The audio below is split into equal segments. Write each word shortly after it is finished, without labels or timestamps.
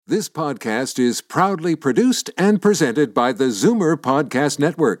This podcast is proudly produced and presented by the Zoomer Podcast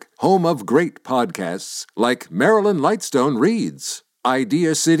Network, home of great podcasts like Marilyn Lightstone Reads,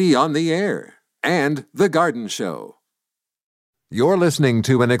 Idea City on the Air, and The Garden Show. You're listening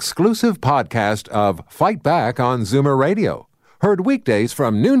to an exclusive podcast of Fight Back on Zoomer Radio, heard weekdays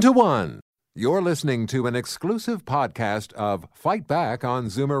from noon to 1. You're listening to an exclusive podcast of Fight Back on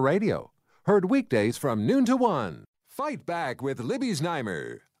Zoomer Radio, heard weekdays from noon to 1. Fight Back with Libby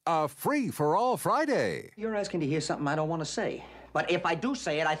Znaimer, a free-for-all Friday. You're asking to hear something I don't want to say. But if I do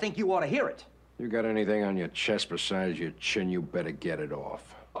say it, I think you ought to hear it. You got anything on your chest besides your chin, you better get it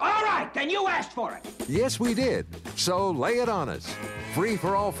off. All right, then you asked for it. Yes, we did. So lay it on us.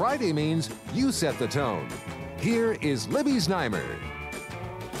 Free-for-all Friday means you set the tone. Here is Libby Znaimer.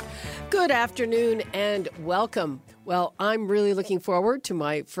 Good afternoon and welcome. Well, I'm really looking forward to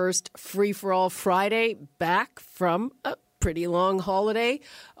my first Free-for-all Friday back from a pretty long holiday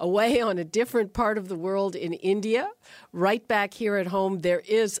away on a different part of the world in India. Right back here at home, there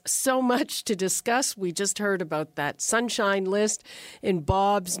is so much to discuss. We just heard about that sunshine list in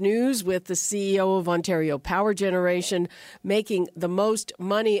Bob's News with the CEO of Ontario Power Generation making the most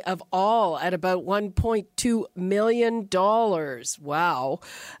money of all at about $1.2 million. Wow.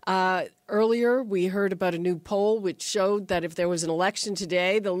 Earlier, we heard about a new poll which showed that if there was an election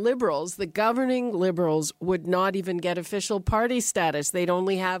today, the Liberals, the governing Liberals, would not even get official party status. They'd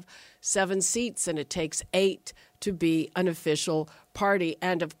only have 7 seats, and it takes 8 to be an official party.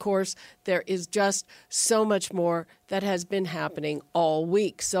 And, of course, there is just so much more that has been happening all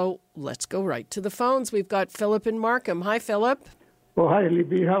week. So let's go right to the phones. We've got Philip in Markham. Hi, Philip. Well, hi,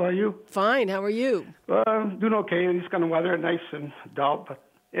 Libby. How are you? Fine. How are you? Doing okay. It's kind of weather, nice and dull. But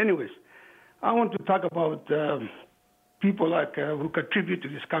anyways, I want to talk about people like who contribute to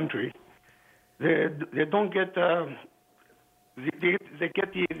this country. They don't get they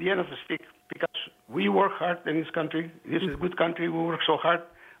get the end of the stick because we work hard in this country. This is a good country. We work so hard.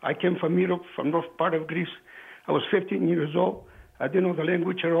 I came from Europe, from north part of Greece. I was 15 years old. I didn't know the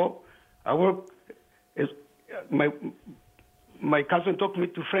language at all. I worked as my cousin took me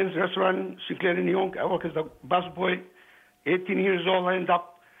to Friends Restaurant, Sinclair in New York. I worked as a busboy. 18 years old, I ended up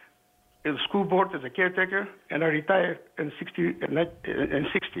in the school board as a caretaker, and I retired in 60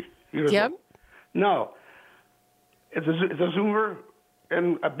 years old. Now, as a Zoomer,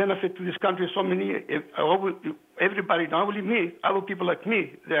 and a benefit to this country, so many, everybody, not only me, other people like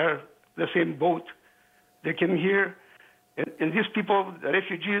me, they're the same boat. They came here, and these people, the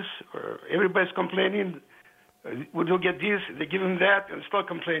refugees, everybody's complaining. We don't get this, they give them that, and still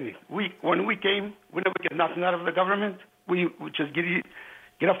complaining. When we came, we never get nothing out of the government. We just get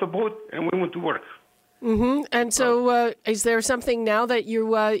off the boat and we went to work. Mm-hmm. And so, is there something now that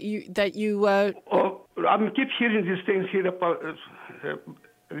you I keep hearing these things here about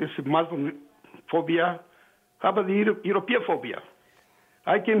this Muslim phobia. How about the European phobia?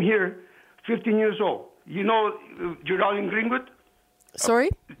 I came here 15 years old. You know Gerald in Greenwood?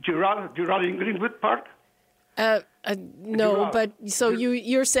 Sorry? Gerald in Greenwood Park? No, Gerald. but so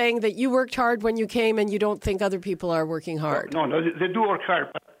you're saying that you worked hard when you came and you don't think other people are working hard? No, they do work hard.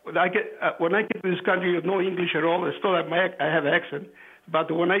 But when I get to this country with no English at all, I still have I have an accent.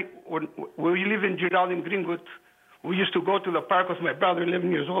 But when we live in Gerald in Greenwood, we used to go to the park with my brother,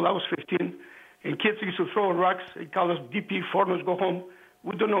 11 years old. I was 15. And kids used to throw rocks. They call us DP, foreigners go home.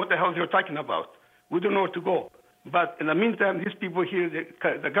 We don't know what the hell they're talking about. We don't know where to go. But in the meantime, these people here,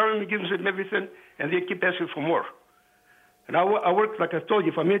 the government gives them everything, and they keep asking for more. And I work, like I told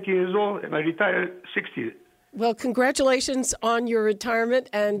you, I'm 18 years old, and I retired 60. Well, congratulations on your retirement,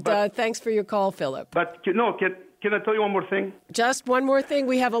 and thanks for your call, Philip. But, can I tell you one more thing? Just one more thing.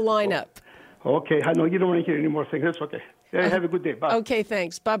 We have a lineup. Okay. I know you don't want to hear any more things. That's okay. Yeah, have a good day. Bye. Okay,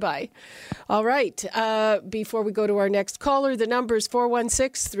 thanks. Bye-bye. All right. Before we go to our next caller, the number is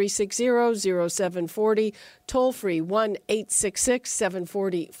 416-360-0740, toll-free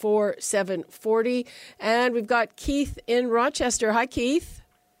 1-866-740-4740. And we've got Keith in Rochester. Hi, Keith.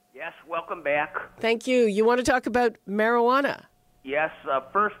 Yes, welcome back. Thank you. You want to talk about marijuana? Yes,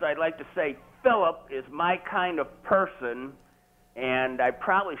 first I'd like to say Philip is my kind of person, and I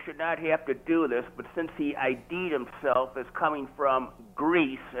probably should not have to do this, but since he ID'd himself as coming from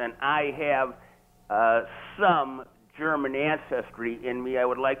Greece, and I have some German ancestry in me, I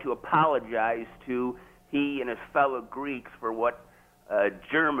would like to apologize to he and his fellow Greeks for what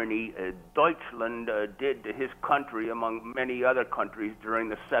Germany, Deutschland, did to his country, among many other countries, during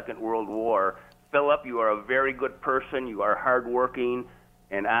the Second World War. Philip, you are a very good person. You are hardworking,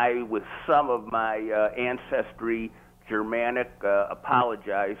 and I, with some of my ancestry, Germanic,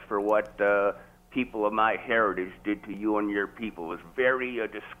 apologize for what people of my heritage did to you and your people. It was very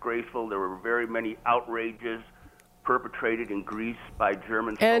disgraceful. There were very many outrages perpetrated in Greece by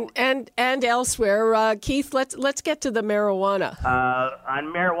German soldiers. And elsewhere. Keith, let's get to the marijuana. On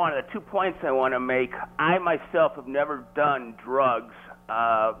marijuana, the 2 points I want to make. I myself have never done drugs.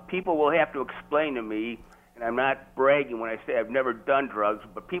 People will have to explain to me, and I'm not bragging when I say I've never done drugs,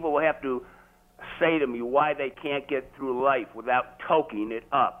 but people will have to say to me why they can't get through life without toking it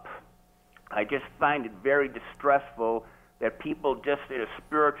up. I just find it very distressful that people just in a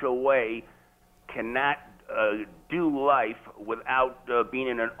spiritual way cannot do life without being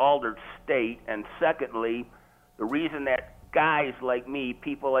in an altered state. And secondly, the reason that guys like me,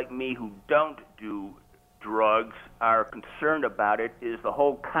 people like me who don't do drugs are concerned about it is the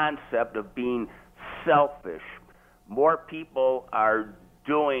whole concept of being selfish. More people are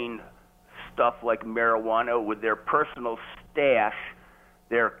doing stuff like marijuana with their personal stash.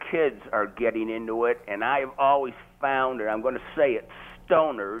 Their kids are getting into it, and I've always found, and I'm going to say it,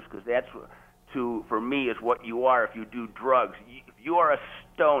 stoners, because that's for me is what you are if you do drugs. If you are a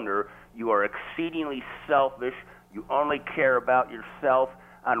stoner, you are exceedingly selfish. You only care about yourself.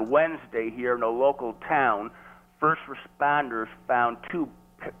 On Wednesday here in a local town, first responders found two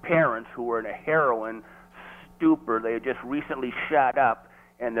parents who were in a heroin stupor. They had just recently shot up,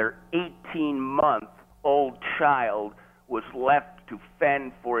 and their 18-month-old child was left to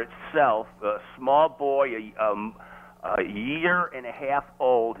fend for itself. A small boy, a year and a half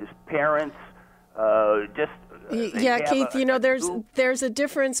old. His parents Keith, there's a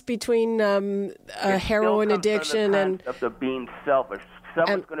difference between a heroin addiction and of being selfish.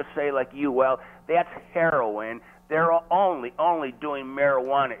 Someone's going to say like you, well, that's heroin. They're only doing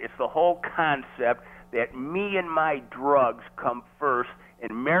marijuana. It's the whole concept that me and my drugs come first,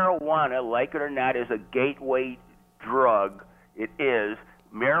 and marijuana, like it or not, is a gateway drug. It is.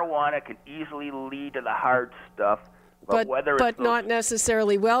 Marijuana can easily lead to the hard stuff. But not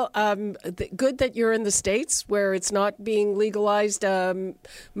necessarily. Well, good that you're in the States where it's not being legalized.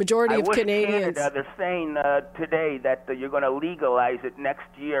 Majority of Canadians. Canada, they're saying today that you're going to legalize it next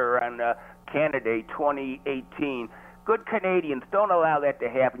year on Canada Day 2018. Good Canadians, don't allow that to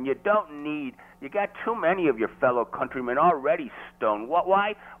happen. You got too many of your fellow countrymen already stoned.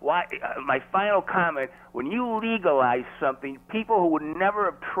 Why? My final comment, when you legalize something, people who would never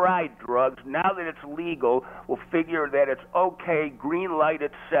have tried drugs, now that it's legal, will figure that it's okay, green light,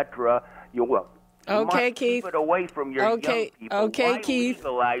 etc. You will. Okay, must Keith. Keep it away from your young people. Okay, Why Keith.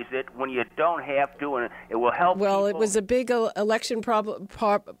 legalize it when you don't have to, and it will help Well, people? it was a big election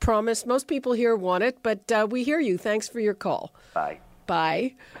promise. Most people here want it, but we hear you. Thanks for your call.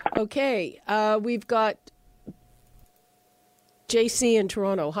 Bye. Okay, we've got JC in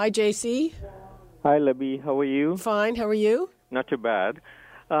Toronto. Hi, JC. Hi, Libby. How are you? Fine. How are you? Not too bad.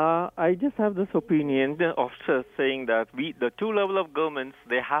 I just have this opinion of saying that the two level of governments,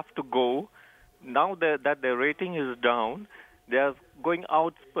 they have to go. Now that their rating is down, they are going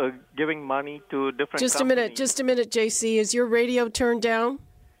out giving money to different companies. Just a minute, JC. Is your radio turned down?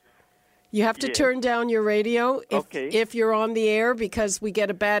 You have to turn down your radio if you're on the air because we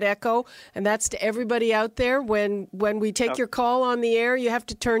get a bad echo, and that's to everybody out there. When we take your call on the air, you have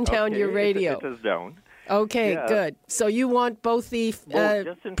to turn down your radio. It is down. Okay, good. So you want both the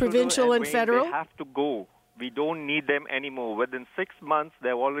provincial and federal? They have to go. We don't need them anymore. Within 6 months,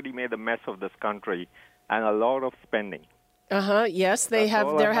 they've already made a mess of this country and a lot of spending. Yes, they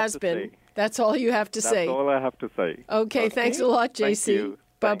have. There has been. That's all you have to say. That's all I have to say. Okay, thanks a lot, JC. Thank you.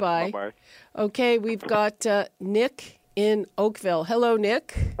 Bye-bye. Bye-bye. Okay, we've got Nick in Oakville. Hello,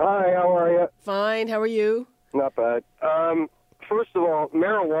 Nick. Hi, how are you? Fine, how are you? Not bad. First of all,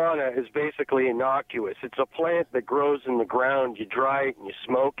 marijuana is basically innocuous. It's a plant that grows in the ground. You dry it and you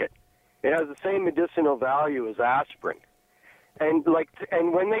smoke it. It has the same medicinal value as aspirin. And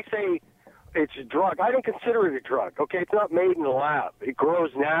when they say it's a drug, I don't consider it a drug. Okay, it's not made in a lab. It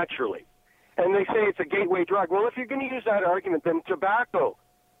grows naturally. And they say it's a gateway drug. Well, if you're going to use that argument, then tobacco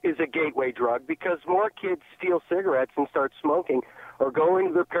is a gateway drug because more kids steal cigarettes and start smoking or go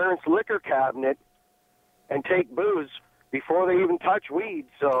into their parents' liquor cabinet and take booze before they even touch weed.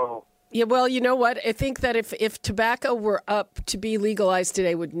 So yeah, well, you know what? I think that if tobacco were up to be legalized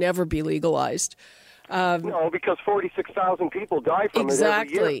today, it would never be legalized. No, because 46,000 people die from it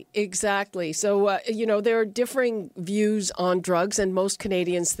every year. Exactly. So, there are differing views on drugs, and most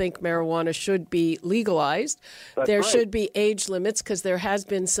Canadians think marijuana should be legalized. There should be age limits because there has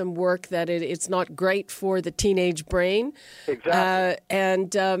been some work that it's not great for the teenage brain. Exactly.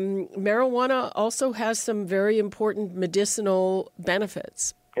 And marijuana also has some very important medicinal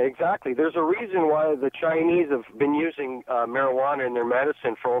benefits. Exactly. There's a reason why the Chinese have been using marijuana in their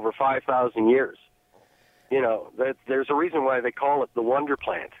medicine for over 5,000 years. You know, there's a reason why they call it the wonder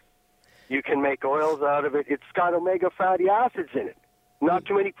plant. You can make oils out of it. It's got omega fatty acids in it. Not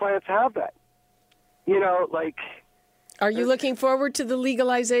too many plants have that. You know, like... Are you looking forward to the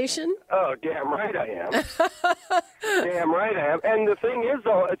legalization? Oh, damn right I am. Damn right I am. And the thing is,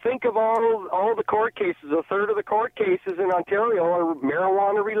 though, think of all the court cases. A third of the court cases in Ontario are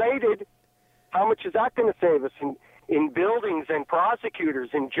marijuana-related. How much is that going to save us in buildings and prosecutors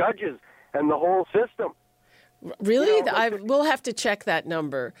and judges and the whole system? Really? You know, we'll have to check that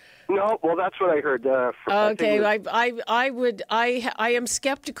number. No, well, that's what I heard. Okay, I am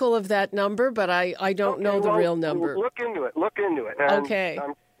skeptical of that number, but I don't know the real number. Look into it. And okay.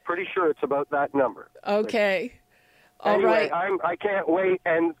 I'm pretty sure it's about that number. Okay. All anyway, right. I can't wait,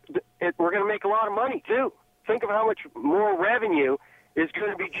 and we're going to make a lot of money, too. Think of how much more revenue is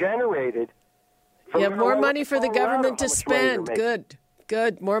going to be generated. More money for the government to spend.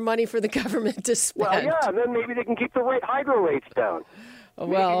 Good. More money for the government to spend. Well, yeah, then maybe they can keep the hydro rates down.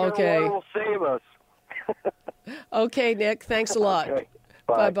 Well, maybe okay. will save us. Okay, Nick. Thanks a lot. Okay.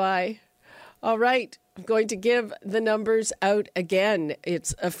 Bye-bye. All right. I'm going to give the numbers out again.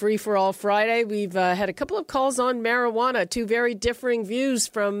 It's a free-for-all Friday. We've had a couple of calls on marijuana, two very differing views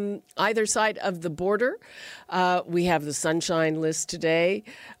from either side of the border. We have the sunshine list today.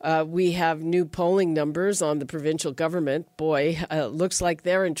 We have new polling numbers on the provincial government. Boy, looks like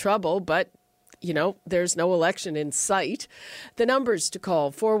they're in trouble, but you know, there's no election in sight. The numbers to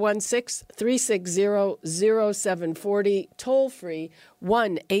call, 416-360-0740, toll-free,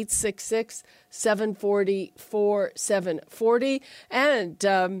 1-866-740-4740.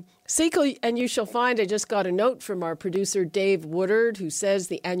 And seek and you shall find, I just got a note from our producer, Dave Woodard, who says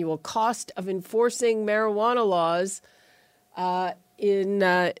the annual cost of enforcing marijuana laws in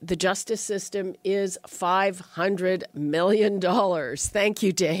the justice system is $500 million. Thank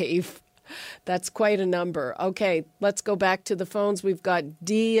you, Dave. That's quite a number. Okay, let's go back to the phones. We've got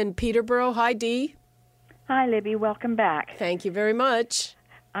Dee in Peterborough. Hi, Dee. Hi, Libby. Welcome back. Thank you very much.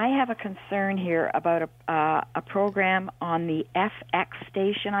 I have a concern here about a program on the FX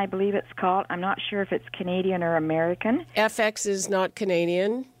station, I believe it's called. I'm not sure if it's Canadian or American. FX is not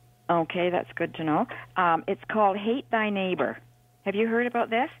Canadian. Okay, that's good to know. It's called Hate Thy Neighbor. Have you heard about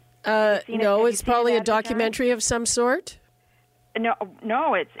this? No, it's probably a documentary of some sort. No,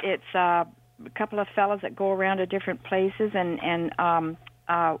 it's a couple of fellas that go around to different places, and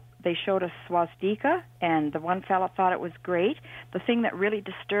they showed a swastika, and the one fella thought it was great. The thing that really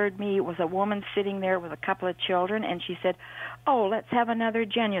disturbed me was a woman sitting there with a couple of children, and she said, "Oh, let's have another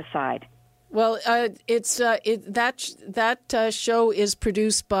genocide." Well, that show is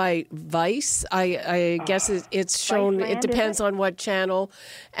produced by Vice. I guess it's shown. Viceland, it depends on what channel,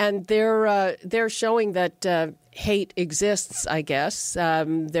 and they're showing that hate exists. I guess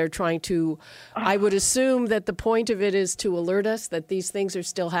they're trying to. I would assume that the point of it is to alert us that these things are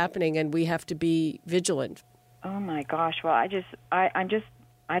still happening, and we have to be vigilant. Oh my gosh! Well, I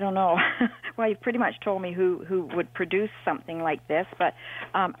don't know. Well, you've pretty much told me who would produce something like this, but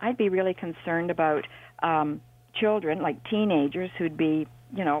I'd be really concerned about children, like teenagers, who'd be,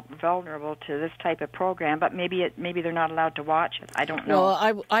 you know, vulnerable to this type of program. But maybe they're not allowed to watch it. I don't know.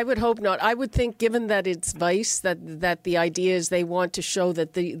 Well, I would hope not. I would think, given that it's Vice, that the idea is they want to show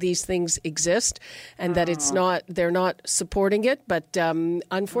that these things exist, and that it's not. They're not supporting it. But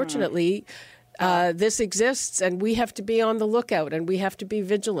unfortunately. This exists, and we have to be on the lookout, and we have to be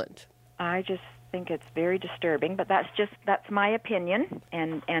vigilant. I just think it's very disturbing, but that's my opinion,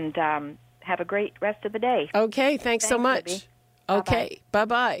 and have a great rest of the day. Okay, thanks so much. Debbie. Okay,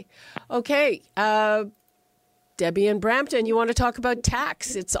 bye-bye. Okay, Debbie in Brampton, you want to talk about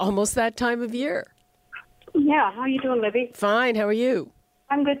tax? It's almost that time of year. Yeah, how you doing, Libby? Fine, how are you?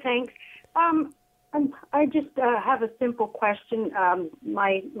 I'm good, thanks. I just have a simple question.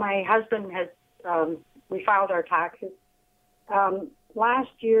 My husband has, we filed our taxes.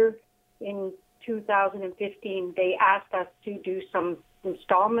 Last year in 2015, they asked us to do some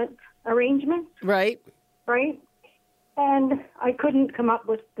installment arrangements. Right. And I couldn't come up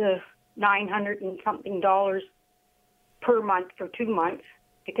with the $900 and something per month for 2 months,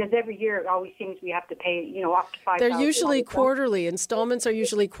 because every year it always seems we have to pay, up to $5,000. They're usually quarterly. Installments are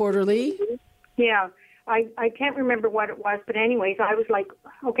usually quarterly. Yeah. I can't remember what it was, but anyways, I was like,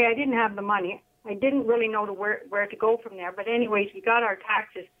 okay, I didn't have the money. I didn't really know where to go from there. But anyways, we got our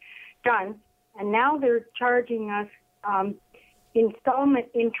taxes done, and now they're charging us installment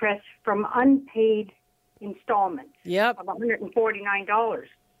interest from unpaid installments. Yep. Of $149.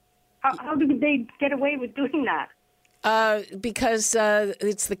 How do they get away with doing that? Because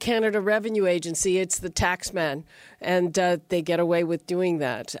it's the Canada Revenue Agency, it's the taxman, and they get away with doing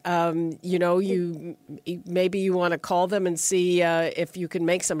that. Maybe you want to call them and see if you can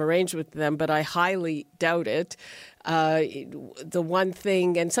make some arrangement with them, but I highly doubt it. The one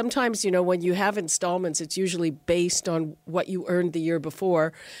thing, and sometimes, when you have installments, it's usually based on what you earned the year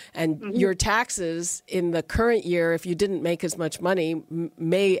before, and your taxes in the current year, if you didn't make as much money,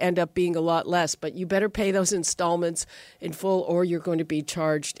 may end up being a lot less, but you better pay those installments in full or you're going to be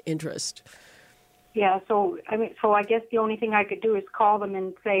charged interest. Yeah, so I guess the only thing I could do is call them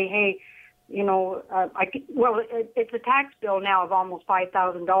and say, hey, it's a tax bill now of almost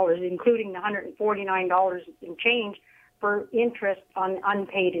 $5,000, including the $149 in change for interest on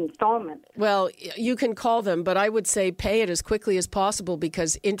unpaid installments. Well, you can call them, but I would say pay it as quickly as possible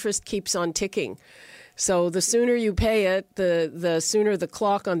because interest keeps on ticking. So the sooner you pay it, the sooner the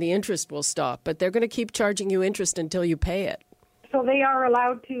clock on the interest will stop. But they're going to keep charging you interest until you pay it. So they are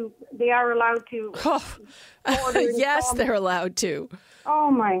allowed to. Yes, they're allowed to. Oh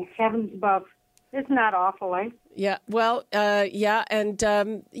my heavens above! Isn't that awful, eh? Yeah. Well, yeah, and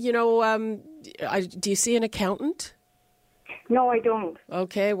do you see an accountant? No, I don't.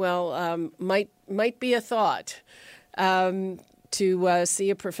 Okay. Well, might be a thought to see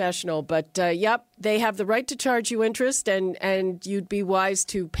a professional, but yep, they have the right to charge you interest, and you'd be wise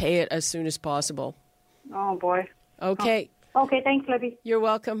to pay it as soon as possible. Oh boy. Okay. Okay, thanks, Libby. You're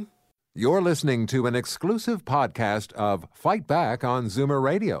welcome. You're listening to an exclusive podcast of Fight Back on Zoomer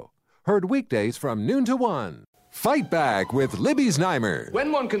Radio. Heard weekdays from noon to 1. Fight Back with Libby Znaimer.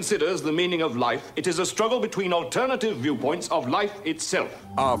 When one considers the meaning of life, it is a struggle between alternative viewpoints of life itself.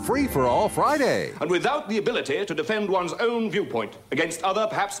 A free-for-all Friday. And without the ability to defend one's own viewpoint against other,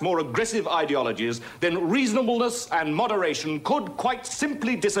 perhaps more aggressive ideologies, then reasonableness and moderation could quite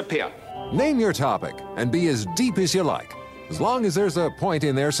simply disappear. Name your topic and be as deep as you like, as long as there's a point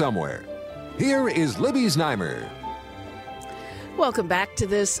in there somewhere. Here is Libby Znaimer. Welcome back to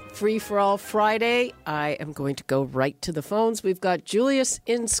this Free-for-All Friday. I am going to go right to the phones. We've got Julius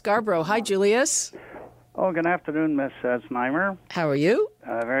in Scarborough. Hi, Julius. Oh, good afternoon, Miss Znaimer. How are you?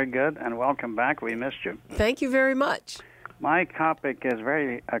 Very good, and welcome back. We missed you. Thank you very much. My topic is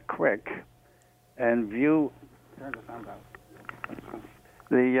very quick, and view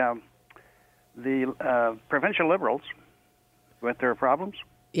the provincial Liberals with their problems.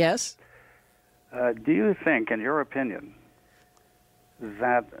 Yes. Do you think, in your opinion,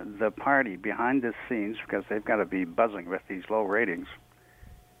 that the party behind the scenes, because they've got to be buzzing with these low ratings,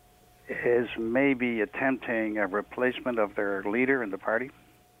 is maybe attempting a replacement of their leader in the party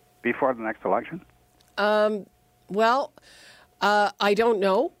before the next election? Well, I don't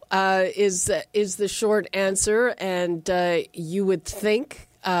know, is the short answer, and you would think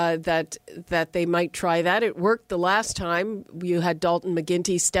that they might try that. It worked the last time. You had Dalton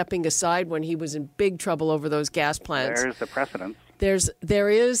McGuinty stepping aside when he was in big trouble over those gas plants. There's the precedent. There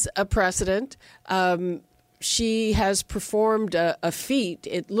is a precedent. She has performed a feat.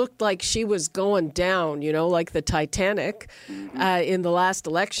 It looked like she was going down, like the Titanic, in the last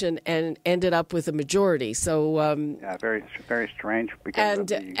election, and ended up with a majority. So yeah, very, very strange because of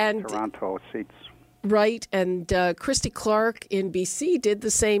the Toronto seats. Right, and Christy Clark in BC did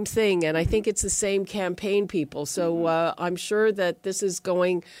the same thing, and I think it's the same campaign people. So I'm sure that this is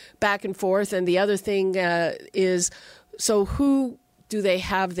going back and forth. And the other thing is, so who do they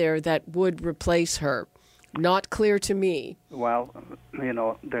have there that would replace her? Not clear to me. Well,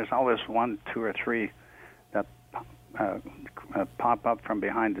 there's always 1, 2, or 3 that pop up from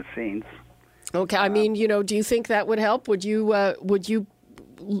behind the scenes. Okay, I mean, do you think that would help? Would you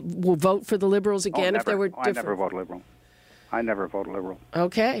vote for the Liberals again if they were different? I never vote Liberal. I never vote Liberal.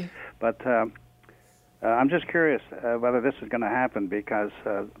 Okay. But I'm just curious whether this is going to happen because,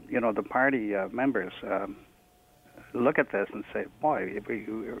 the party members look at this and say, boy,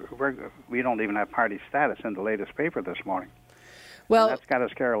 we don't even have party status in the latest paper this morning. Well, and that's got to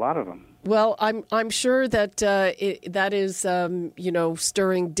scare a lot of them. Well, I'm sure that that is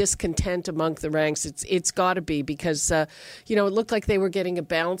stirring discontent among the ranks. It's got to be because it looked like they were getting a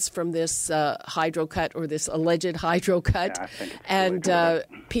bounce from this hydro cut or this alleged hydro cut, and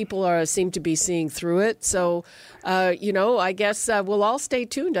people seem to be seeing through it. So I guess we'll all stay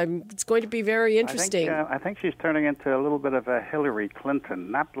tuned. It's going to be very interesting. I think she's turning into a little bit of a Hillary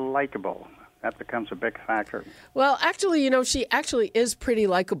Clinton, not likable. That becomes a big factor. Well, actually, she actually is pretty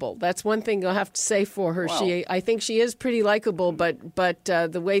likable. That's one thing I'll have to say for her. Well, I think she is pretty likable, but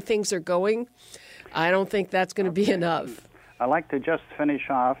the way things are going, I don't think that's going to be enough. I'd like to just finish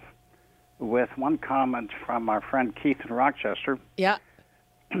off with one comment from our friend Keith in Rochester. Yeah.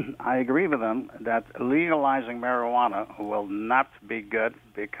 I agree with them that legalizing marijuana will not be good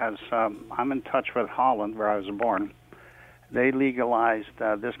because I'm in touch with Holland, where I was born. They legalized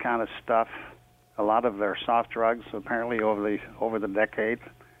this kind of stuff, a lot of their soft drugs, apparently over the decades.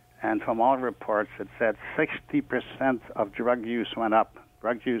 And from all reports, it said 60% of drug use went up.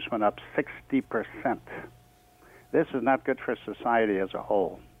 Drug use went up 60%. This is not good for society as a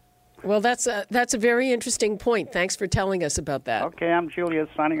whole. Well, that's a very interesting point. Thanks for telling us about that. Okay, I'm Julius,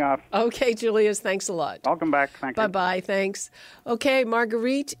 signing off. Okay, Julius, thanks a lot. Welcome back. Thank you. Bye-bye, thanks. Okay,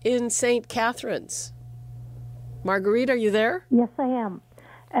 Marguerite in St. Catharines. Marguerite, are you there? Yes, I am.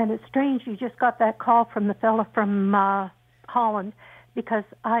 And it's strange you just got that call from the fella from Holland, because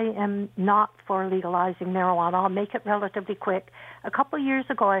I am not for legalizing marijuana. I'll make it relatively quick. A couple of years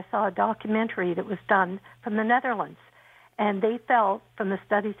ago, I saw a documentary that was done from the Netherlands. And they felt, from the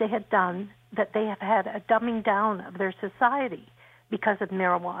studies they had done, that they have had a dumbing down of their society because of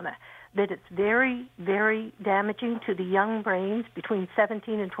marijuana, that it's very, very damaging to the young brains between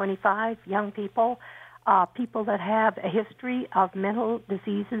 17 and 25, young people, people that have a history of mental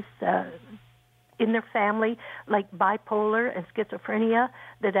diseases in their family, like bipolar and schizophrenia,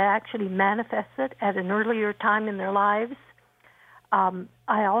 that actually manifests it at an earlier time in their lives. I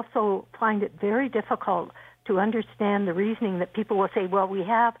also find it very difficult to understand the reasoning that people will say, well, we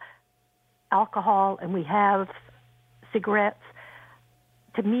have alcohol and we have cigarettes.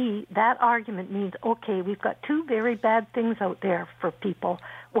 To me, that argument means, okay, we've got two very bad things out there for people.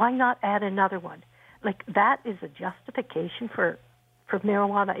 Why not add another one? Like, that is a justification for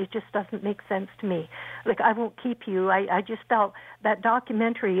marijuana. It just doesn't make sense to me. Like, I won't keep you. I just felt that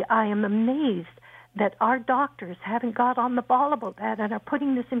documentary, I am amazed that our doctors haven't got on the ball about that and are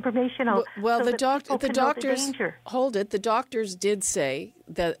putting this information out. Well, so the doctors hold it. The doctors did say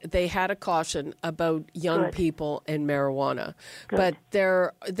that they had a caution about young people and marijuana. Good. But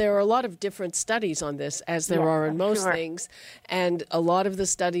there are a lot of different studies on this, as there are in most things, and a lot of the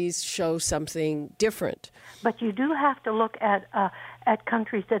studies show something different. But you do have to look at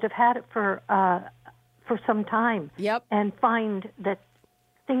countries that have had it for some time, and find that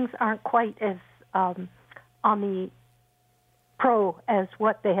things aren't quite as on the pro as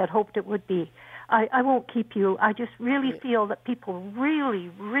what they had hoped it would be. I won't keep you. I just really feel that people really,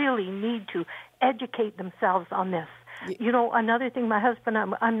 really need to educate themselves on this. You know, another thing, my husband,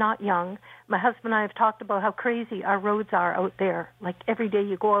 I'm not young. My husband and I have talked about how crazy our roads are out there. Like, every day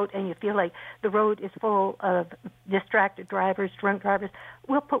you go out and you feel like the road is full of distracted drivers, drunk drivers.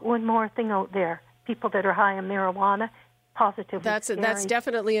 We'll put one more thing out there. People that are high on marijuana, positively That's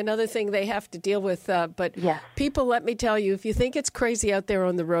definitely another thing they have to deal with. But people, let me tell you, if you think it's crazy out there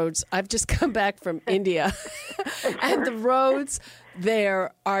on the roads, I've just come back from India, and the roads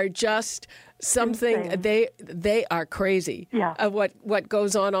there are just something. They are crazy. What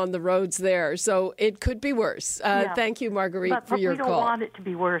goes on the roads there? So it could be worse. Thank you, Marguerite, for your call. But we don't want it to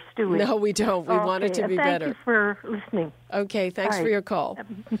be worse, do we? No, we don't. We want it to be better. Thank you for listening. Okay, thanks for your call.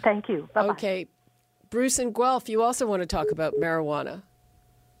 Thank you. Bye-bye. Okay. Bruce in Guelph, you also want to talk about marijuana.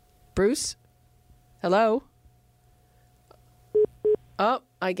 Bruce? Hello? Oh,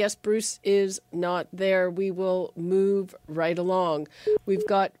 I guess Bruce is not there. We will move right along. We've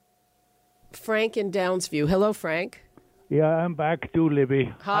got Frank in Downsview. Hello, Frank. Yeah, I'm back too,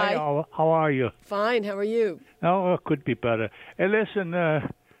 Libby. Hi. How are you? Fine. How are you? Oh, it could be better. Hey, listen,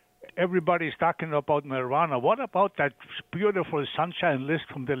 everybody's talking about marijuana. What about that beautiful sunshine list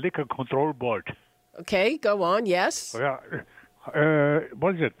from the Liquor Control Board? Okay, go on. Yes. Yeah.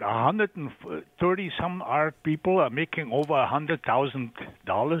 What is it? 130-some people are making over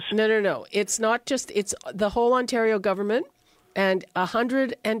 $100,000? No. It's not just, it's the whole Ontario government, and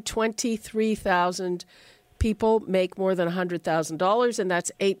 123,000 people make more than $100,000, and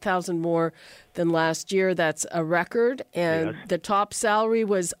that's 8,000 more than last year. That's a record. And the top salary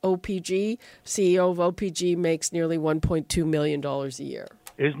was OPG. CEO of OPG makes nearly $1.2 million a year.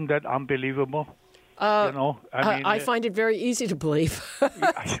 Isn't that unbelievable? I find it very easy to believe.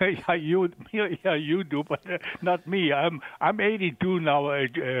 you do, but not me. I'm 82 now,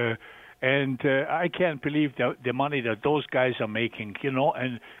 and I can't believe the money that those guys are making.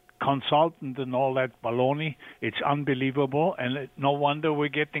 And consultant and all that baloney. It's unbelievable, and no wonder we're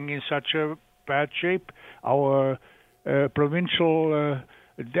getting in such a bad shape. Our provincial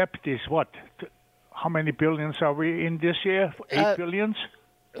debt is what? How many billions are we in this year? 8 billions?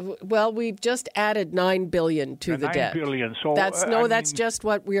 Well, we've just added $9 billion to the debt. $9 billion. So that's just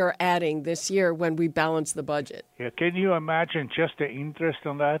what we are adding this year when we balance the budget. Yeah, can you imagine just the interest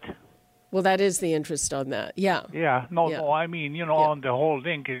on that? Well, that is the interest on that. Yeah. Yeah. No. I mean, on the whole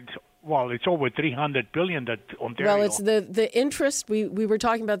thing, well, it's over $300 billion that Ontario. Well, it's the interest. We were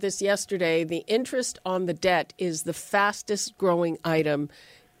talking about this yesterday. The interest on the debt is the fastest growing item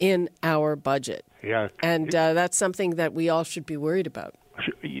in our budget. Yeah. And that's something that we all should be worried about.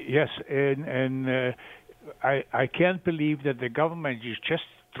 Yes, and I can't believe that the government is just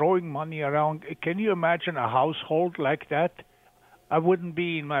throwing money around. Can you imagine a household like that? I wouldn't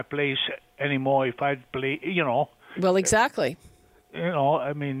be in my place anymore if I'd play, Well, exactly.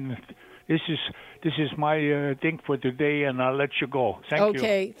 I mean, this is my thing for today, and I'll let you go. Thank you.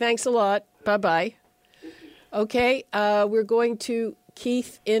 Okay, thanks a lot. Bye-bye. Okay, we're going to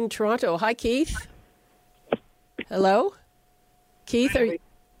Keith in Toronto. Hi, Keith. Hello? Keith,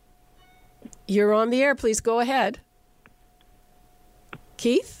 you're on the air. Please go ahead.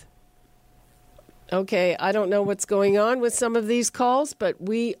 Keith? Okay, I don't know what's going on with some of these calls, but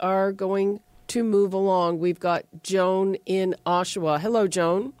we are going to move along. We've got Joan in Oshawa. Hello,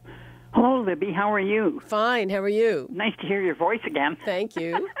 Joan. Hello, Libby. How are you? Fine. How are you? Nice to hear your voice again. Thank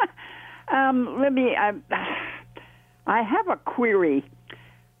you. Libby, I have a query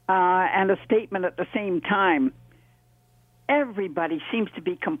and a statement at the same time. Everybody seems to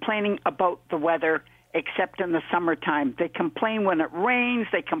be complaining about the weather except in the summertime. They complain when it rains,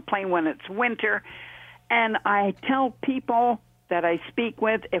 they complain when it's winter, and I tell people that I speak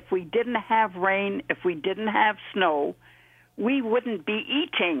with, if we didn't have rain, if we didn't have snow, we wouldn't be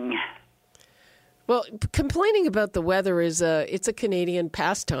eating. Well, complaining about the weather it's a Canadian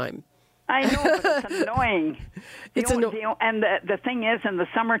pastime. I know, but it's annoying. And the thing is, in the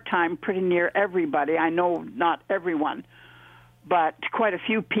summertime, pretty near everybody, I know not everyone, but quite a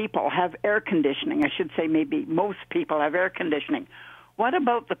few people have air conditioning. I should say maybe most people have air conditioning. What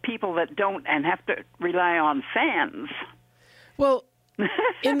about the people that don't and have to rely on fans? Well,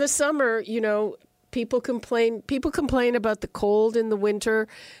 in the summer, people complain about the cold in the winter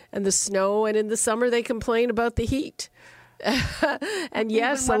and the snow, and in the summer they complain about the heat. And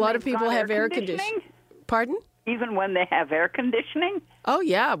yes, a lot of people have air conditioning. Pardon? Even when they have air conditioning? Oh,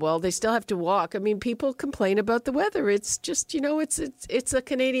 yeah. Well, they still have to walk. I mean, people complain about the weather. It's just, it's a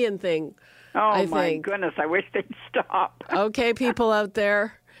Canadian thing. Oh, my goodness. I wish they'd stop. Okay, people out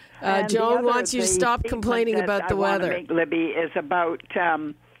there. Joan wants you to stop complaining about the weather. What I want to make, Libby, is about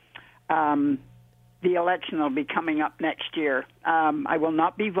the election will be coming up next year. I will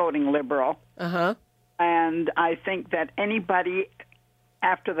not be voting Liberal. Uh-huh. And I think that anybody,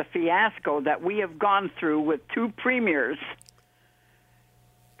 after the fiasco that we have gone through with two premiers,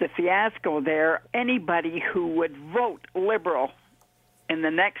 the fiasco there, anybody who would vote Liberal in the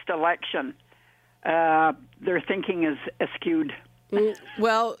next election, their thinking is skewed.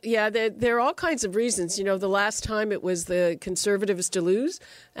 Well, yeah, there are all kinds of reasons. The last time it was the Conservatives to lose,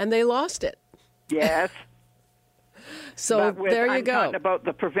 and they lost it. Yes. So there you go. I'm talking about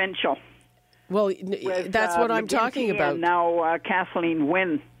the provincial. Well, that's what I'm McGinty talking about. And now Kathleen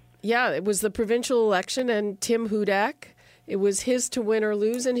Wynne. Yeah, it was the provincial election, and Tim Hudak, it was his to win or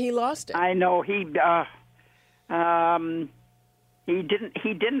lose, and he lost it. I know he didn't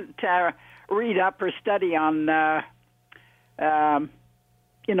read up or study on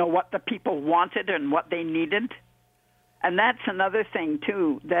what the people wanted and what they needed, and that's another thing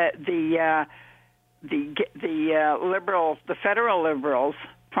too. That the Liberals, the federal Liberals,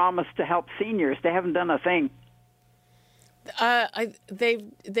 promised to help seniors. They haven't done a thing.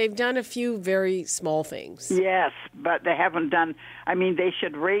 They've done a few very small things. Yes, but they haven't done. I mean, they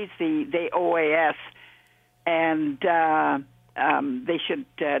should raise the OAS, and they should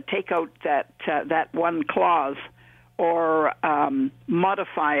take out that one clause, or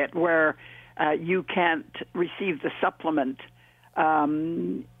modify it where you can't receive the supplement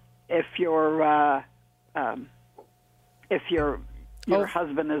if your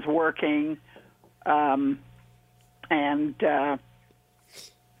husband is working, and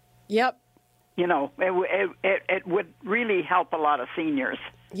yep, it would really help a lot of seniors.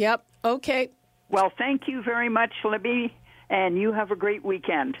 Yep. Okay. Well, thank you very much, Libby, and you have a great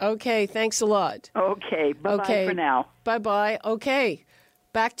weekend. Okay. Thanks a lot. Okay. Bye-bye for now. Bye-bye. Okay.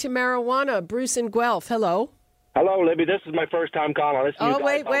 Back to marijuana. Bruce in Guelph. Hello. Hello, Libby. This is my first time calling. Listen to you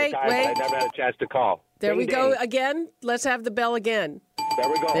guys wait. I never had a chance to call. There we Ding, go ding. again. Let's have the bell again.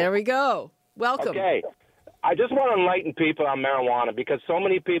 There we go. Welcome. Okay. I just want to enlighten people on marijuana because so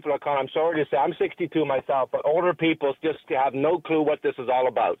many people are calling. I'm sorry to say, I'm 62 myself, but older people just have no clue what this is all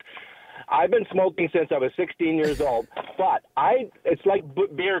about. I've been smoking since I was 16 years old, but it's like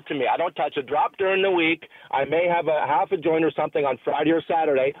beer to me. I don't touch a drop during the week. I may have a half a joint or something on Friday or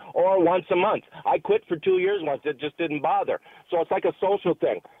Saturday or once a month. I quit for 2 years once. It just didn't bother. So it's like a social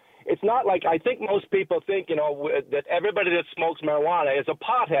thing. it's not like I think most people think, that everybody that smokes marijuana is a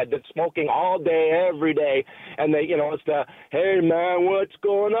pothead that's smoking all day, every day. And it's the, hey, man, what's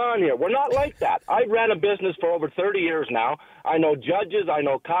going on here? We're not like that. I've ran a business for over 30 years now. I know judges, I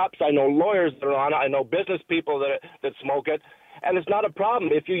know cops, I know lawyers that are on it, I know business people that smoke it. And it's not a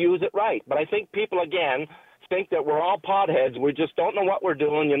problem if you use it right. But I think people, again, think that we're all potheads. We just don't know what we're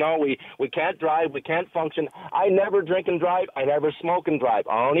doing. We can't drive. We can't function. I never drink and drive. I never smoke and drive.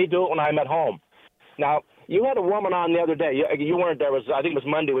 I only do it when I'm at home. Now, you had a woman on the other day. You weren't there. I think it was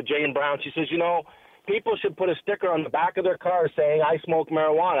Monday with Jane Brown. She says, people should put a sticker on the back of their car saying I smoke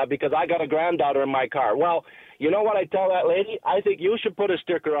marijuana because I got a granddaughter in my car. Well, you know what I tell that lady? I think you should put a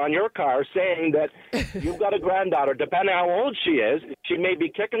sticker on your car saying that you've got a granddaughter. Depending on how old she is, she may be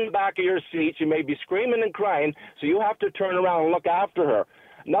kicking the back of your seat. She may be screaming and crying, so you have to turn around and look after her.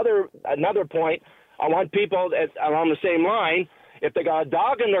 Another point, I want people along the same line, if they got a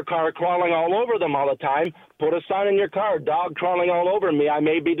dog in their car crawling all over them all the time, put a sign in your car, dog crawling all over me, I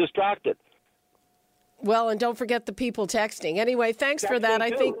may be distracted. Well, and don't forget the people texting. Anyway, thanks for that. I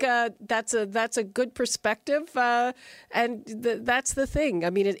think that's a good perspective, and that's the thing.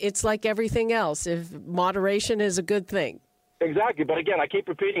 I mean, it's like everything else. If moderation is a good thing. Exactly, but again, I keep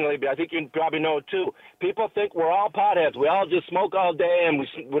repeating, Libby, I think you probably know it too. People think we're all potheads. We all just smoke all day, and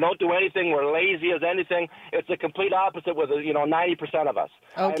we don't do anything. We're lazy as anything. It's the complete opposite with 90% of us.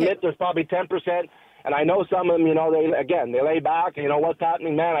 Okay. I admit there's probably 10%. And I know some of them, they lay back, what's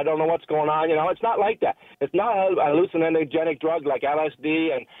happening, man, I don't know what's going on. It's not like that. It's not a hallucinogenic drug like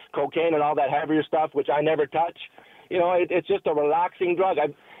LSD and cocaine and all that heavier stuff, which I never touch. It's just a relaxing drug.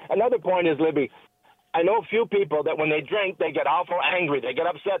 Another point is, Libby, I know a few people that when they drink, they get awful angry. They get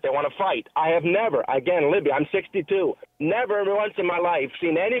upset. They want to fight. I have never, again, Libby, I'm 62, never once in my life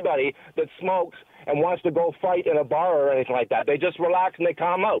seen anybody that smokes and wants to go fight in a bar or anything like that. They just relax and they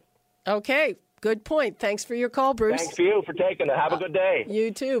calm out. Okay. Good point. Thanks for your call, Bruce. Thanks for you for taking it. Have a good day.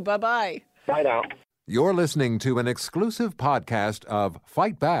 You too. Bye-bye. Bye now. You're listening to an exclusive podcast of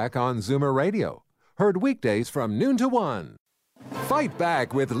Fight Back on Zoomer Radio. Heard weekdays from noon to 1. Fight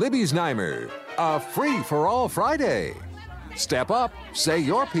Back with Libby Znaimer. A free-for-all Friday. Step up, say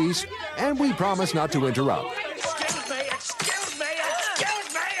your piece, and we promise not to interrupt. Excuse me.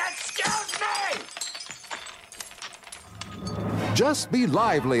 Just be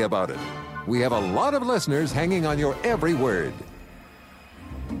lively about it. We have a lot of listeners hanging on your every word.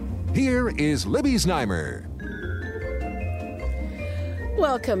 Here is Libby Znaimer.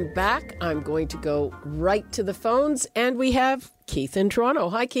 Welcome back. I'm going to go right to the phones, and we have Keith in Toronto.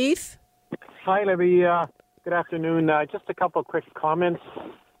 Hi, Keith. Hi, Libby. Good afternoon. Just a couple of quick comments.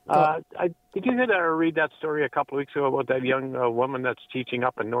 Did you hear or read that story a couple of weeks ago about that young woman that's teaching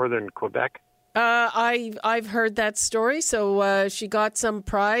up in northern Quebec? I've heard that story. So she got some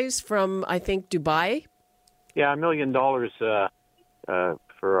prize from, I think, Dubai. Yeah, $1 million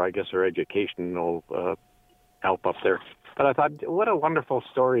for, I guess, her educational help up there. But I thought, what a wonderful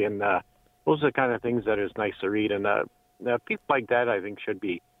story, and those are the kind of things that is nice to read. And people like that, I think, should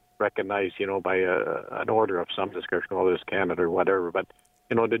be recognized, by an order of some description, whether it's Canada or whatever. But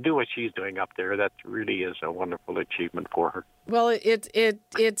to do what she's doing up there, that really is a wonderful achievement for her. Well,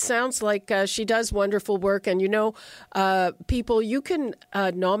 it sounds like she does wonderful work, and people, you can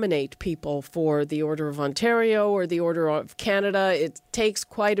nominate people for the Order of Ontario or the Order of Canada. It takes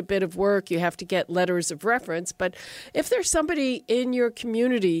quite a bit of work. You have to get letters of reference, but if there's somebody in your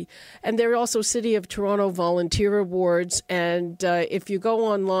community, and there are also City of Toronto volunteer awards, and if you go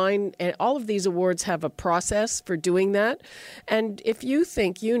online, and all of these awards have a process for doing that, and if you think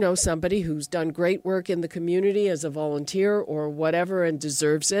somebody who's done great work in the community as a volunteer or whatever and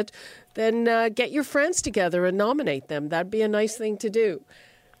deserves it, then get your friends together and nominate them. That'd be a nice thing to do.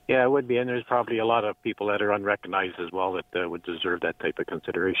 Yeah, it would be, and there's probably a lot of people that are unrecognized as well that would deserve that type of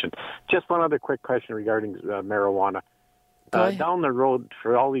consideration. Just one other quick question regarding marijuana. Down the road,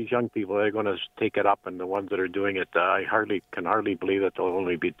 for all these young people that are going to take it up, and the ones that are doing it, I can hardly believe that they'll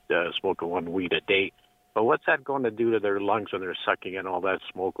only be smoking one weed a day. But what's that going to do to their lungs when they're sucking in all that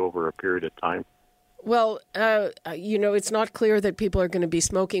smoke over a period of time? Well, it's not clear that people are going to be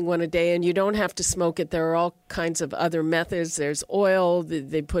smoking one a day, and you don't have to smoke it. There are all kinds of other methods. There's oil.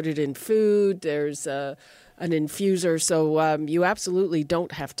 They put it in food. There's an infuser. So you absolutely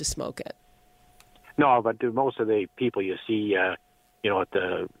don't have to smoke it. No, but most of the people you see, at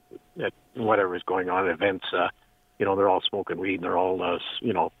whatever is going on at events, they're all smoking weed, and they're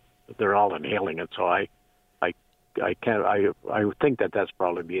all inhaling it. So I think that's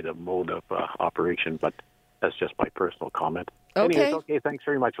probably be the mode of operation, but that's just my personal comment. Okay. Anyways, okay, thanks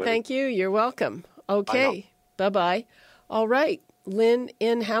very much, Libby. Thank you. You're welcome. Okay. Bye-bye. All right. Lynn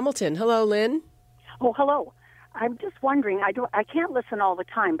in Hamilton. Hello, Lynn. Oh, hello. I'm just wondering, I can't listen all the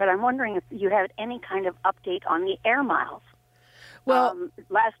time, but I'm wondering if you had any kind of update on the air miles. Well,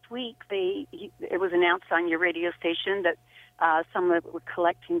 last week it was announced on your radio station that some that were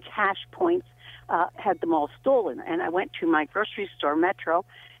collecting cash points had them all stolen. And I went to my grocery store, Metro,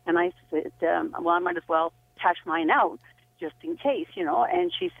 and I said, well, I might as well cash mine out just in case,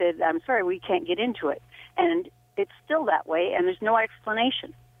 And she said, I'm sorry, we can't get into it. And it's still that way, and there's no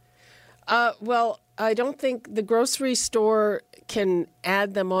explanation. Well, I don't think the grocery store can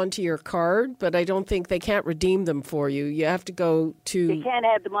add them onto your card, but I don't think they can't redeem them for you. You have to go to... You can't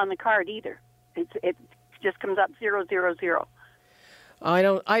add them on the card either. It just comes up 000. I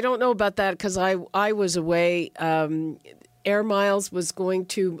don't know about that because I was away. Air Miles was going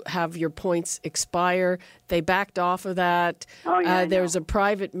to have your points expire. They backed off of that. There's a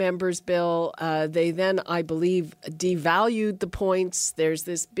private member's bill. They then, I believe, devalued the points. There's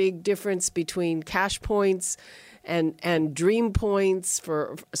this big difference between cash points and dream points.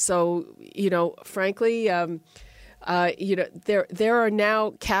 Frankly, there are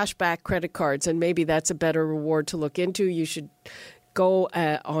now cashback credit cards, and maybe that's a better reward to look into. You should go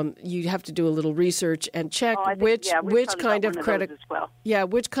on. You have to do a little research and check which kind of credit.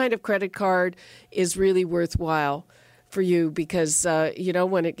 Which kind of credit card is really worthwhile for you, because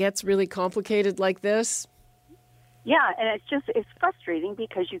when it gets really complicated like this. Yeah, and it's frustrating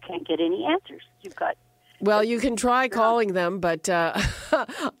because you can't get any answers. Well, you can try calling them, but I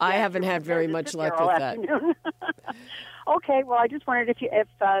haven't had very much luck with that. Okay, well, I just wondered if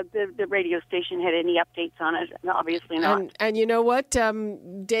the radio station had any updates on it. Obviously not. And you know what?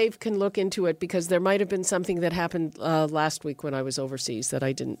 Dave can look into it, because there might have been something that happened last week when I was overseas that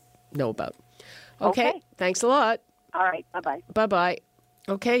I didn't know about. Okay. Thanks a lot. All right, bye-bye. Bye-bye.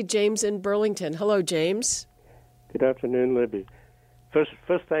 Okay, James in Burlington. Hello, James. Good afternoon, Libby. First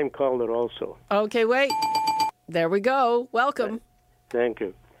time caller also. Okay, wait. There we go. Welcome. Thank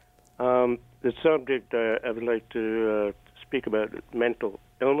you. The subject I would like to speak about is mental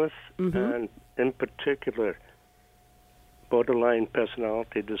illness, and in particular, borderline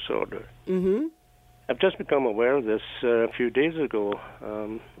personality disorder. Mm-hmm. I've just become aware of this a few days ago,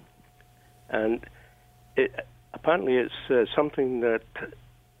 and apparently it's something that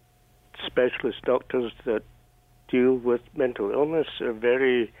specialist doctors that deal with mental illness are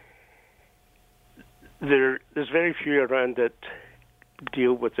there's very few around that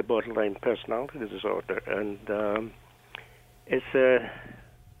deal with the borderline personality disorder, and it's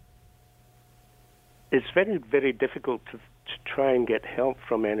very, very difficult to try and get help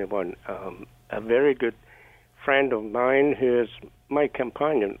from anyone. A very good friend of mine who is my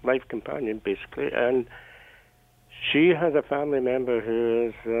life companion basically, and she has a family member who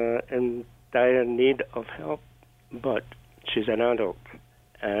is in dire need of help, but she's an adult,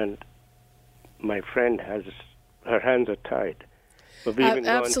 and my friend her hands are tied.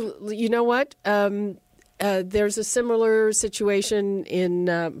 Absolutely. You know what? There's a similar situation in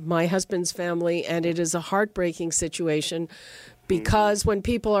my husband's family, and it is a heartbreaking situation because when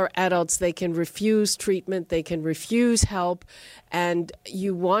people are adults, they can refuse treatment, they can refuse help, and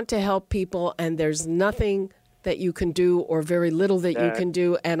you want to help people, and there's nothing that you can do, or very little that you can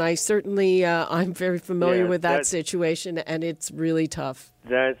do. And I certainly, I'm very familiar with that situation, and it's really tough.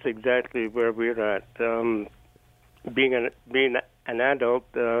 That's exactly where we're at. Being an adult,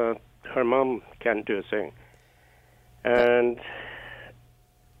 her mom can't do a thing. And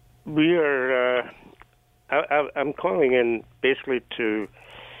we are, I'm calling in basically to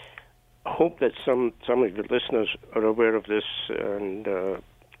hope that some of the listeners are aware of this, and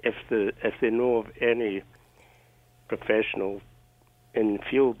if they know of any professional in the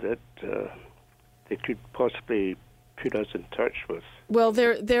field that they could possibly put us in touch with. Well,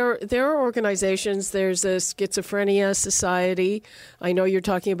 there are organizations. There's a Schizophrenia Society. I know you're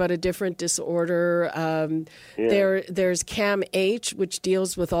talking about a different disorder. There's CAMH, which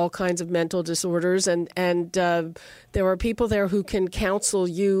deals with all kinds of mental disorders, and there are people there who can counsel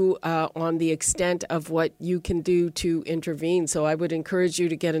you on the extent of what you can do to intervene. So I would encourage you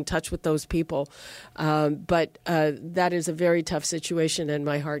to get in touch with those people. But that is a very tough situation, and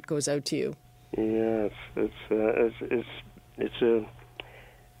my heart goes out to you. Yes, it's a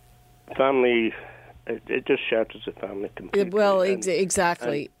family. It just shatters the family completely. Well,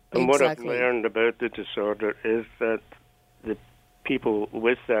 exactly. And what I've learned about the disorder is that the people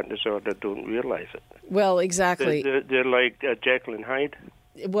with that disorder don't realize it. Well, exactly. They're like Jekyll and Hyde.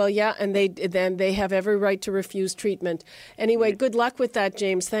 Well, yeah, and they have every right to refuse treatment. Anyway, good luck with that,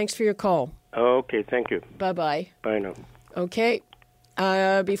 James. Thanks for your call. Okay, thank you. Bye-bye. Bye now. Okay.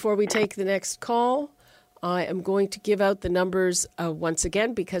 Before we take the next call, I am going to give out the numbers once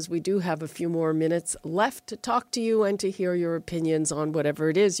again because we do have a few more minutes left to talk to you and to hear your opinions on whatever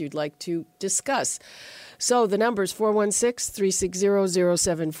it is you'd like to discuss. So the number's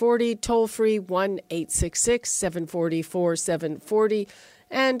 416-360-0740, toll-free 1-866-740-4740.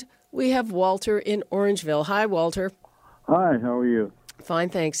 And we have Walter in Orangeville. Hi, Walter. Hi, how are you? Fine,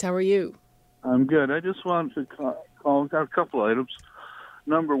 thanks. How are you? I'm good. I just wanted to call got a couple items.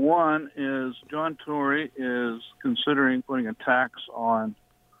 Number one is John Tory is considering putting a tax on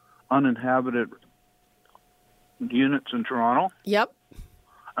uninhabited units in Toronto. Yep.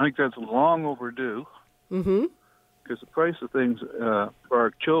 I think that's long overdue. Mm-hmm. Because the price of things for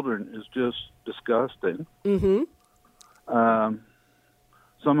our children is just disgusting. Mm-hmm.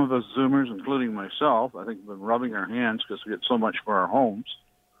 Some of us Zoomers, including myself, I think have been rubbing our hands because we get so much for our homes.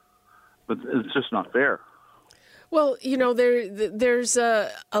 But it's just not fair. Well, you know, there's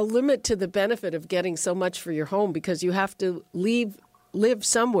a limit to the benefit of getting so much for your home because you have to live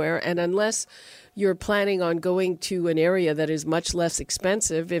somewhere, and unless you're planning on going to an area that is much less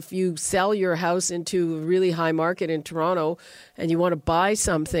expensive, if you sell your house into a really high market in Toronto and you want to buy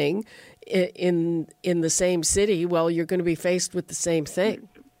something in the same city, well, you're going to be faced with the same thing.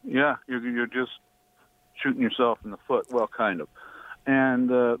 Yeah, you're just shooting yourself in the foot. Well, kind of. And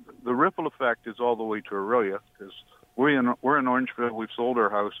the ripple effect is all the way to Aurelia because we're in Orangeville. We've sold our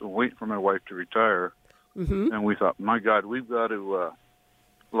house and waiting for my wife to retire. Mm-hmm. And we thought, my God, we've got to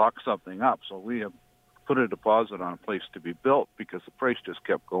lock something up. So we have put a deposit on a place to be built because the price just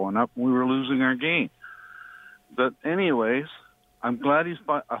kept going up and we were losing our gain. But anyways, I'm glad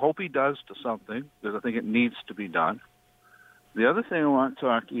I hope he does to something because I think it needs to be done. The other thing I want to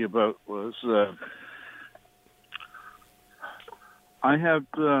talk to you about was I have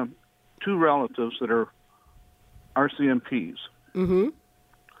two relatives that are RCMPs. Mm-hmm.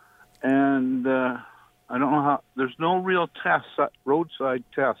 And I don't know how, there's no real roadside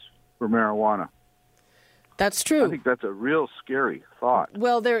tests for marijuana. That's true. I think that's a real scary thought.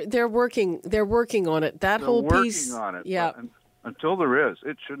 Well, they're working on it. That They're whole working piece. on it. Yeah. Until there is,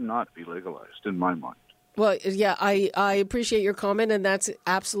 it should not be legalized in my mind. Well, yeah, I appreciate your comment, and that's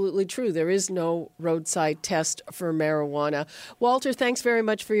absolutely true. There is no roadside test for marijuana. Walter, thanks very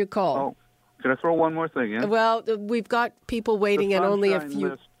much for your call. Oh, can I throw one more thing in? Well, we've got people waiting, and only a few.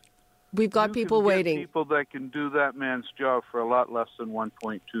 List. We've got people waiting. People that can do that man's job for a lot less than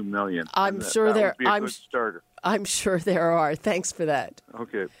 $1.2 million. I'm sure there. Would be a good starter. I'm sure there are. Thanks for that.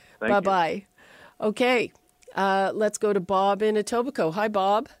 Okay. Thank you. Bye. Okay. Let's go to Bob in Etobicoke. Hi,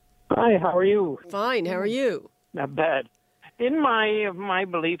 Bob. Hi, how are you? Fine, how are you? Not bad. In my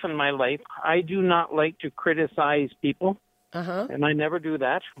belief in my life, I do not like to criticize people, and I never do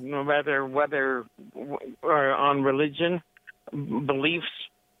that, no matter whether or on religion, beliefs,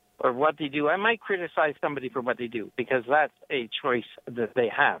 or what they do. I might criticize somebody for what they do, because that's a choice that they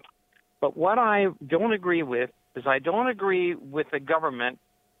have. But what I don't agree with is I don't agree with the government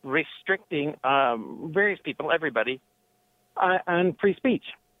restricting various people, everybody, on free speech.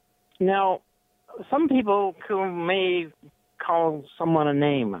 Now, some people may call someone a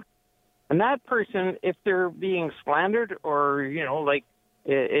name. And that person, if they're being slandered or, like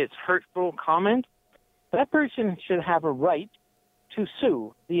it's hurtful comment, that person should have a right to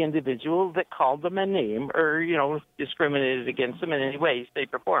sue the individual that called them a name or, discriminated against them in any way,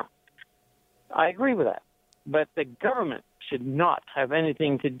 shape, or form. I agree with that. But the government should not have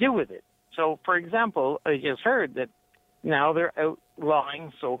anything to do with it. So, for example, I just heard that now they're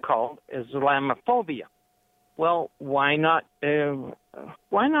outlawing so-called Islamophobia. Well, why not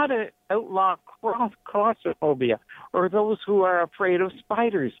outlaw claustrophobia or those who are afraid of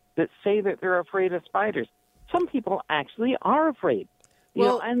spiders that say that they're afraid of spiders? Some people actually are afraid.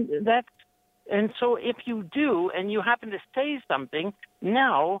 And so if you do and you happen to say something,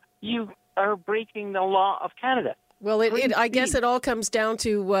 now you are breaking the law of Canada. Well, I guess it all comes down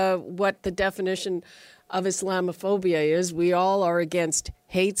to what the definition of Islamophobia is. We all are against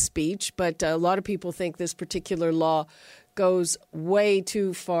hate speech, but a lot of people think this particular law goes way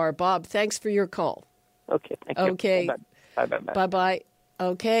too far. Bob, thanks for your call. Okay, thank you. Okay. Bye-bye. Bye-bye.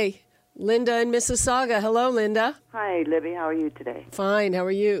 Okay. Linda in Mississauga. Hello, Linda. Hi, Libby. How are you today? Fine. How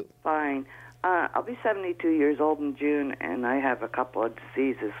are you? Fine. I'll be 72 years old in June, and I have a couple of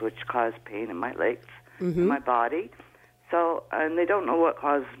diseases which cause pain in my legs and my body. So, and they don't know what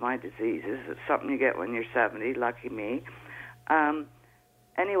causes my diseases. It's something you get when you're 70. Lucky me.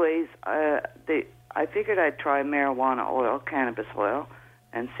 Anyways, I figured I'd try marijuana oil, cannabis oil,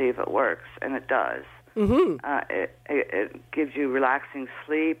 and see if it works, and it does. It gives you relaxing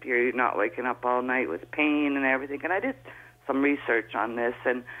sleep. You're not waking up all night with pain and everything. And I did some research on this.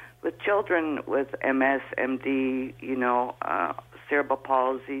 And with children with MS, MD, cerebral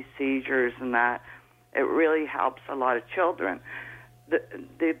palsy, seizures, and that, it really helps a lot of children.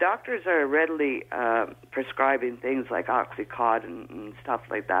 The doctors are readily prescribing things like Oxycontin and stuff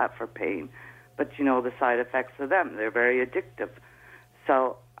like that for pain, but the side effects of them, they're very addictive.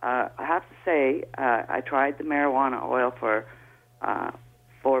 So I have to say, I tried the marijuana oil for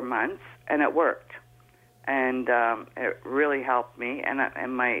 4 months, and it worked. And it really helped me, and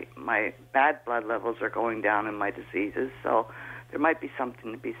my bad blood levels are going down in my diseases, so there might be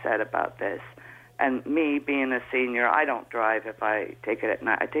something to be said about this. And me, being a senior, I don't drive if I take it at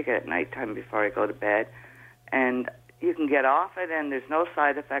night. I take it at nighttime before I go to bed. And you can get off it, and there's no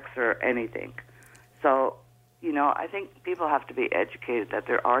side effects or anything. So, I think people have to be educated that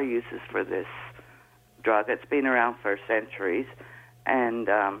there are uses for this drug. It's been around for centuries, and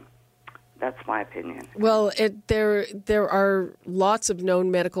that's my opinion. Well, there are lots of known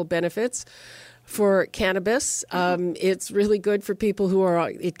medical benefits for cannabis. It's really good for people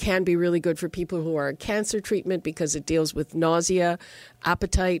it can be really good for people who are on cancer treatment because it deals with nausea,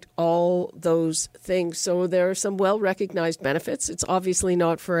 appetite, all those things. So there are some well-recognized benefits. It's obviously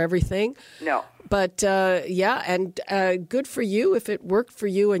not for everything. No. But good for you if it worked for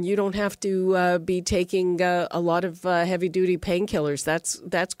you and you don't have to be taking a lot of heavy-duty painkillers.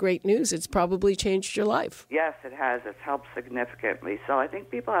 That's great news. It's probably changed your life. Yes, it has. It's helped significantly. So I think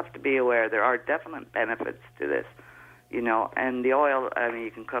people have to be aware there are definite benefits to this, And the oil,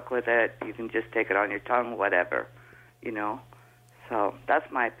 you can cook with it. You can just take it on your tongue, whatever, So that's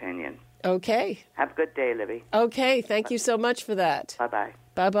my opinion. Okay. Have a good day, Libby. Okay. Thank you so much for that. Bye-bye.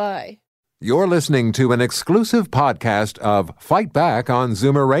 Bye-bye. You're listening to an exclusive podcast of Fight Back on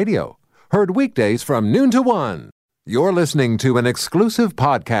Zoomer Radio. Heard weekdays from noon to 1. You're listening to an exclusive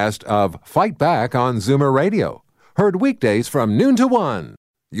podcast of Fight Back on Zoomer Radio. Heard weekdays from noon to 1.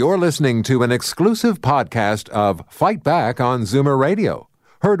 You're listening to an exclusive podcast of Fight Back on Zoomer Radio.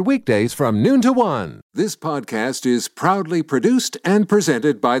 Heard weekdays from noon to 1. This podcast is proudly produced and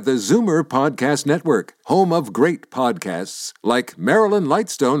presented by the Zoomer Podcast Network, home of great podcasts like Marilyn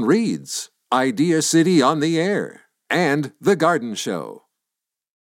Lightstone Reads, Idea City on the Air, and The Garden Show.